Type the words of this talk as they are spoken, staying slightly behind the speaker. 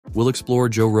We'll explore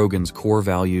Joe Rogan's core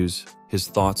values, his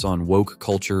thoughts on woke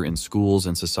culture in schools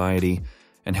and society,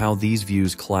 and how these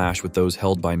views clash with those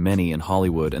held by many in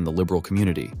Hollywood and the liberal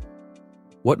community.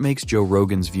 What makes Joe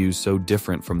Rogan's views so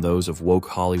different from those of woke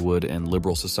Hollywood and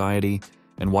liberal society,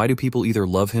 and why do people either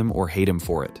love him or hate him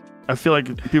for it? I feel like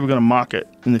people are going to mock it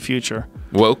in the future.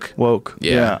 Woke? Woke.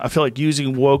 Yeah. I feel like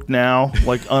using woke now,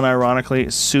 like unironically,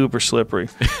 is super slippery.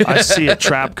 I see a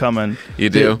trap coming. You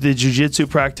do? The jiu-jitsu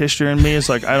practitioner in me is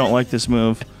like, I don't like this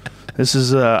move. This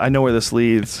is, I know where this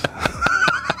leads.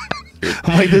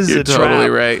 I'm like, this is a trap. You're totally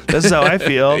right. This is how I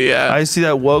feel. Yeah. I see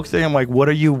that woke thing. I'm like, what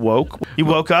are you woke? You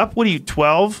woke up? What are you,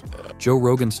 12? Joe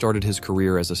Rogan started his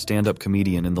career as a stand-up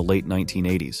comedian in the late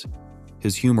 1980s.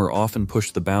 His humor often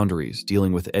pushed the boundaries,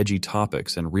 dealing with edgy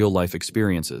topics and real-life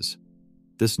experiences.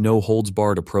 This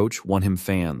no-holds-barred approach won him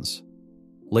fans.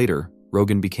 Later,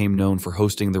 Rogan became known for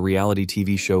hosting the reality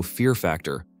TV show Fear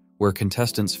Factor, where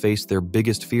contestants faced their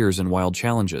biggest fears and wild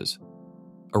challenges.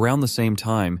 Around the same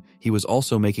time, he was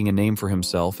also making a name for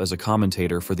himself as a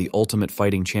commentator for the Ultimate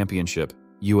Fighting Championship,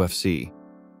 UFC,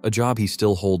 a job he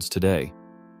still holds today.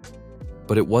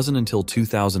 But it wasn't until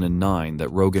 2009 that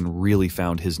Rogan really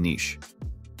found his niche.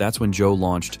 That's when Joe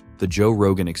launched the Joe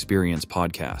Rogan Experience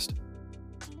podcast.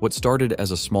 What started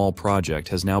as a small project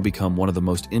has now become one of the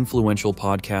most influential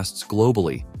podcasts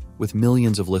globally, with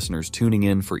millions of listeners tuning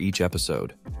in for each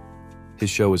episode. His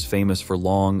show is famous for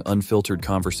long, unfiltered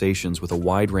conversations with a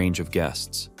wide range of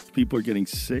guests. People are getting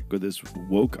sick with this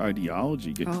woke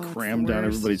ideology getting crammed down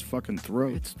everybody's fucking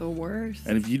throats. It's the worst.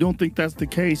 And if you don't think that's the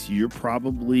case, you're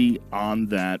probably on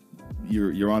that.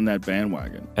 You're on that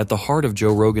bandwagon. At the heart of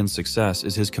Joe Rogan's success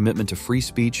is his commitment to free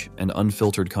speech and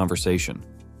unfiltered conversation.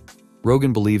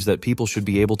 Rogan believes that people should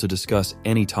be able to discuss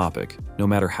any topic, no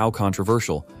matter how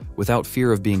controversial, without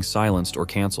fear of being silenced or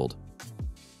canceled.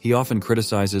 He often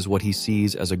criticizes what he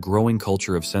sees as a growing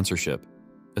culture of censorship,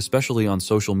 especially on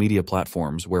social media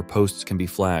platforms where posts can be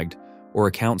flagged or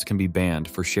accounts can be banned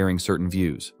for sharing certain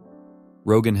views.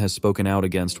 Rogan has spoken out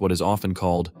against what is often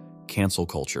called cancel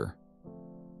culture,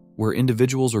 where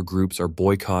individuals or groups are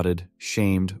boycotted,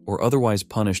 shamed, or otherwise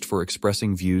punished for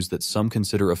expressing views that some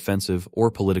consider offensive or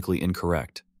politically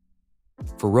incorrect.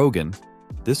 For Rogan,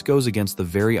 this goes against the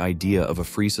very idea of a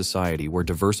free society where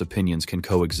diverse opinions can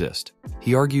coexist.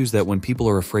 He argues that when people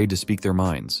are afraid to speak their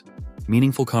minds,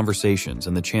 meaningful conversations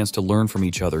and the chance to learn from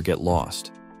each other get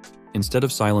lost. Instead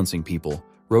of silencing people,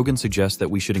 Rogan suggests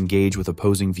that we should engage with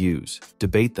opposing views,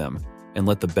 debate them, and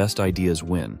let the best ideas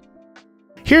win.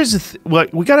 Here's the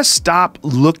we got to stop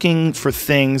looking for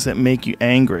things that make you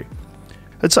angry.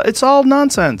 It's all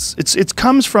nonsense. It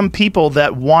comes from people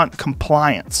that want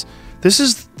compliance. This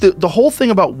is the whole thing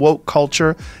about woke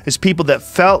culture is people that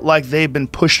felt like they've been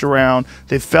pushed around,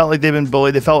 they felt like they've been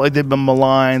bullied, they felt like they've been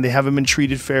maligned, they haven't been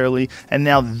treated fairly, and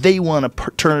now they want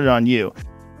to turn it on you.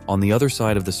 On the other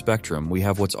side of the spectrum, we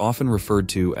have what's often referred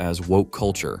to as woke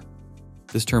culture.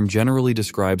 This term generally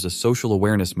describes a social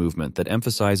awareness movement that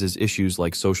emphasizes issues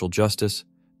like social justice,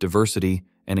 diversity,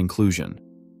 and inclusion.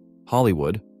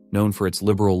 Hollywood, known for its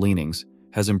liberal leanings,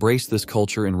 has embraced this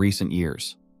culture in recent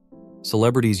years.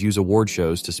 Celebrities use award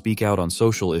shows to speak out on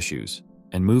social issues,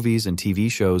 and movies and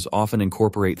TV shows often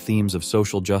incorporate themes of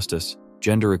social justice,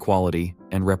 gender equality,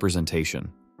 and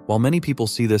representation. While many people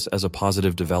see this as a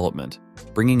positive development,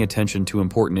 bringing attention to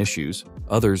important issues,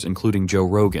 others, including Joe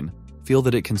Rogan, feel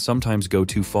that it can sometimes go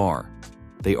too far.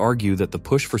 They argue that the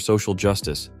push for social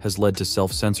justice has led to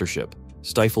self-censorship,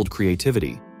 stifled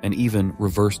creativity, and even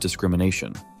reverse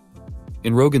discrimination.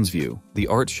 In Rogan's view, the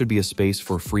arts should be a space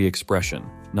for free expression,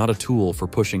 not a tool for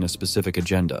pushing a specific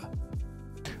agenda.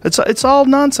 It's all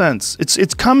nonsense.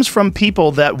 It comes from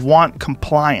people that want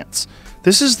compliance.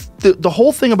 This is the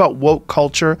whole thing about woke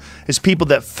culture is people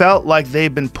that felt like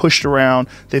they've been pushed around,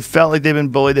 they felt like they've been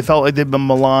bullied, they felt like they've been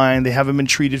maligned, they haven't been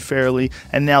treated fairly,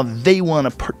 and now they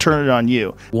want to turn it on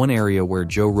you. One area where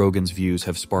Joe Rogan's views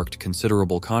have sparked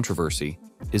considerable controversy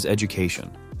is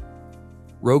education.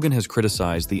 Rogan has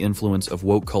criticized the influence of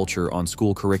woke culture on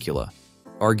school curricula,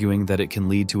 arguing that it can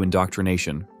lead to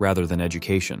indoctrination rather than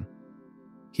education.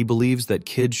 He believes that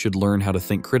kids should learn how to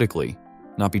think critically,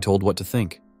 not be told what to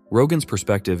think. Rogan's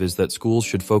perspective is that schools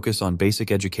should focus on basic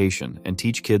education and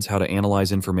teach kids how to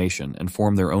analyze information and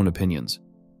form their own opinions.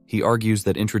 He argues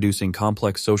that introducing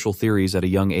complex social theories at a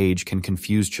young age can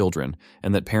confuse children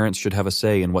and that parents should have a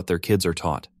say in what their kids are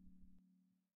taught.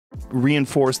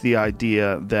 Reinforce the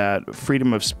idea that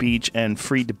freedom of speech and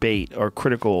free debate are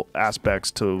critical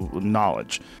aspects to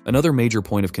knowledge. Another major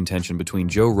point of contention between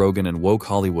Joe Rogan and woke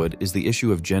Hollywood is the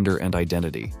issue of gender and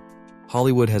identity.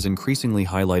 Hollywood has increasingly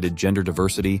highlighted gender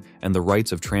diversity and the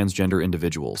rights of transgender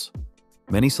individuals.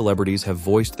 Many celebrities have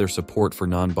voiced their support for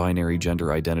non-binary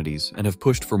gender identities and have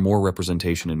pushed for more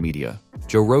representation in media.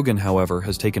 Joe Rogan, however,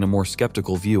 has taken a more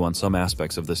skeptical view on some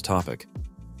aspects of this topic.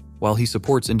 While he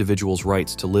supports individuals'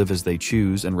 rights to live as they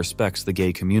choose and respects the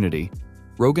gay community,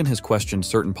 Rogan has questioned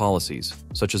certain policies,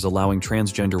 such as allowing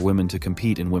transgender women to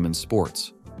compete in women's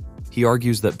sports. He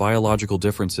argues that biological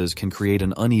differences can create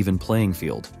an uneven playing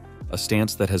field, a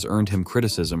stance that has earned him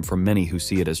criticism from many who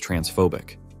see it as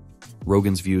transphobic.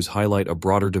 Rogan's views highlight a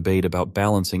broader debate about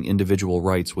balancing individual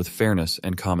rights with fairness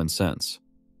and common sense.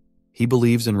 He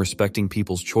believes in respecting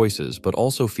people's choices, but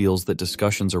also feels that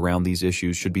discussions around these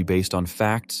issues should be based on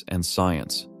facts and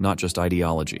science, not just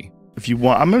ideology. If you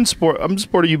want, I'm in support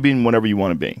of you being whatever you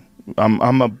want to be.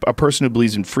 I'm a person who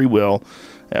believes in free will,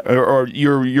 or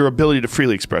your ability to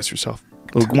freely express yourself.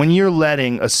 Look, when you're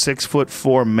letting a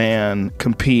 6'4" man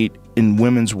compete in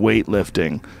women's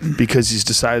weightlifting because he's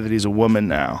decided that he's a woman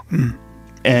now,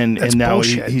 and now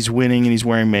he's winning and he's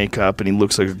wearing makeup and he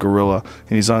looks like a gorilla and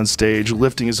he's on stage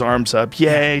lifting his arms up,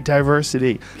 yay,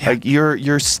 diversity. Yeah. Like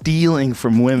you're stealing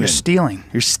from women. You're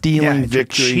stealing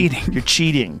victory. You're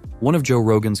cheating. One of Joe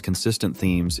Rogan's consistent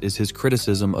themes is his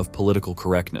criticism of political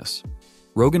correctness.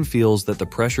 Rogan feels that the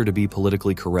pressure to be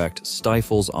politically correct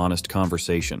stifles honest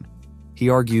conversation. He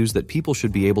argues that people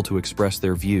should be able to express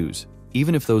their views,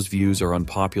 even if those views are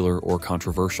unpopular or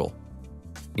controversial.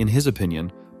 In his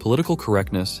opinion, political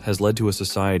correctness has led to a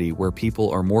society where people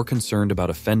are more concerned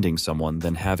about offending someone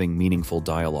than having meaningful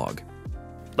dialogue.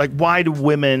 Like, why do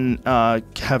women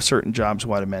have certain jobs?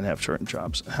 Why do men have certain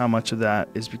jobs? How much of that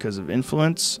is because of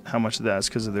influence? How much of that is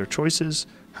because of their choices?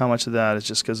 How much of that is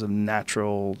just because of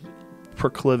natural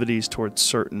proclivities towards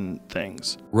certain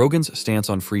things? Rogan's stance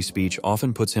on free speech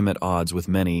often puts him at odds with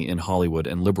many in Hollywood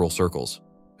and liberal circles,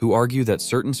 who argue that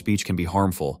certain speech can be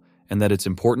harmful and that it's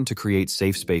important to create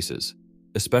safe spaces,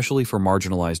 especially for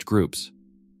marginalized groups.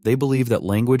 They believe that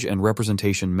language and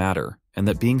representation matter, and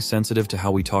that being sensitive to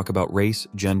how we talk about race,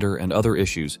 gender, and other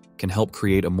issues can help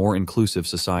create a more inclusive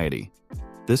society.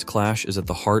 This clash is at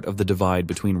the heart of the divide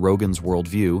between Rogan's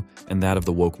worldview and that of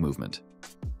the woke movement.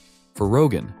 For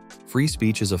Rogan, free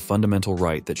speech is a fundamental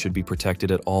right that should be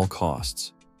protected at all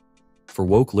costs. For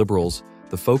woke liberals,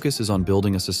 the focus is on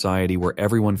building a society where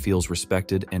everyone feels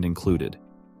respected and included,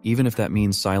 even if that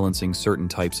means silencing certain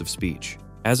types of speech.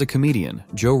 As a comedian,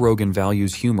 Joe Rogan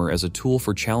values humor as a tool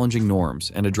for challenging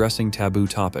norms and addressing taboo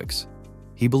topics.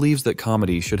 He believes that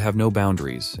comedy should have no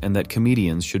boundaries and that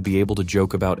comedians should be able to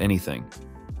joke about anything.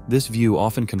 This view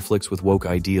often conflicts with woke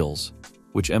ideals,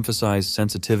 which emphasize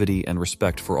sensitivity and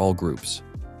respect for all groups.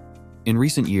 In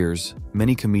recent years,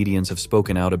 many comedians have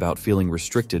spoken out about feeling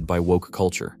restricted by woke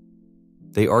culture.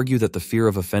 They argue that the fear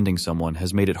of offending someone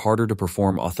has made it harder to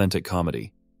perform authentic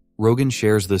comedy. Rogan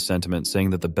shares this sentiment, saying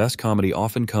that the best comedy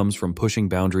often comes from pushing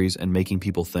boundaries and making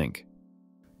people think.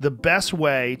 The best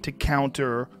way to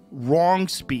counter wrong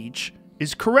speech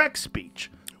is correct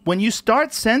speech. When you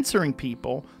start censoring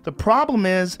people, the problem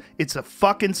is it's a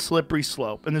fucking slippery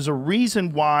slope. And there's a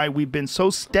reason why we've been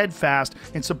so steadfast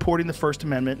in supporting the First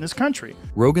Amendment in this country.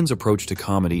 Rogan's approach to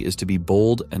comedy is to be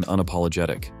bold and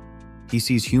unapologetic. He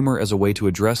sees humor as a way to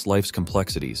address life's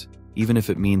complexities, even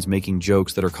if it means making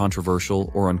jokes that are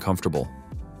controversial or uncomfortable.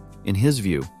 In his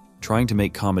view, trying to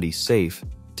make comedy safe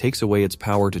takes away its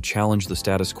power to challenge the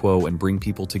status quo and bring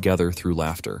people together through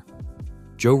laughter.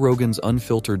 Joe Rogan's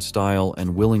unfiltered style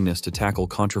and willingness to tackle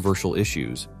controversial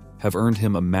issues have earned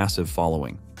him a massive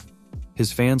following.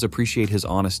 His fans appreciate his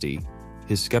honesty,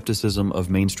 his skepticism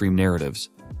of mainstream narratives,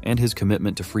 and his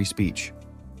commitment to free speech.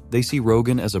 They see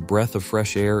Rogan as a breath of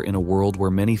fresh air in a world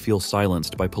where many feel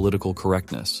silenced by political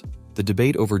correctness. The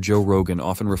debate over Joe Rogan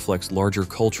often reflects larger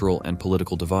cultural and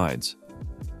political divides.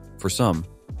 For some,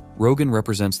 Rogan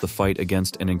represents the fight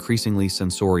against an increasingly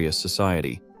censorious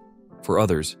society. For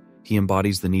others, he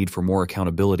embodies the need for more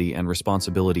accountability and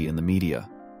responsibility in the media.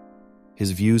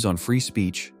 His views on free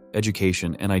speech,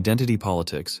 education, and identity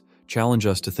politics challenge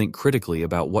us to think critically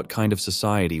about what kind of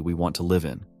society we want to live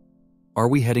in. Are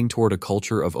we heading toward a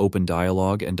culture of open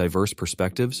dialogue and diverse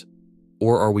perspectives?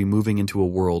 Or are we moving into a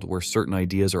world where certain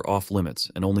ideas are off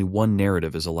limits and only one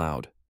narrative is allowed?